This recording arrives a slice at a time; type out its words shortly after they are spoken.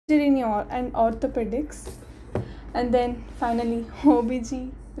and orthopedics, and then finally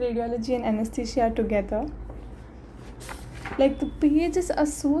OBG, radiology and anesthesia together. Like the pages are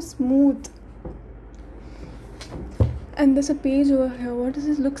so smooth. And there's a page over here. What is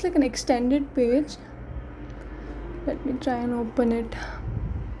this? Looks like an extended page. Let me try and open it.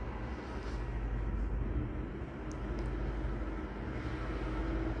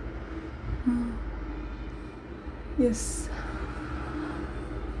 Yes.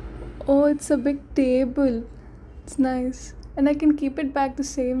 Oh, it's a big table. It's nice. And I can keep it back the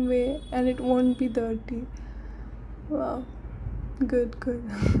same way and it won't be dirty. Wow. Good.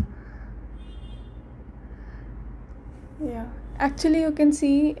 Yeah. Actually, you can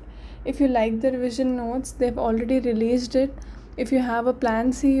see if you like the revision notes, they've already released it. If you have a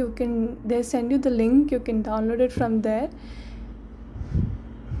plan C, they send you the link, you can download it from there.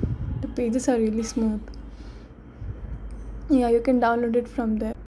 The pages are really smooth. Yeah, you can download it from there.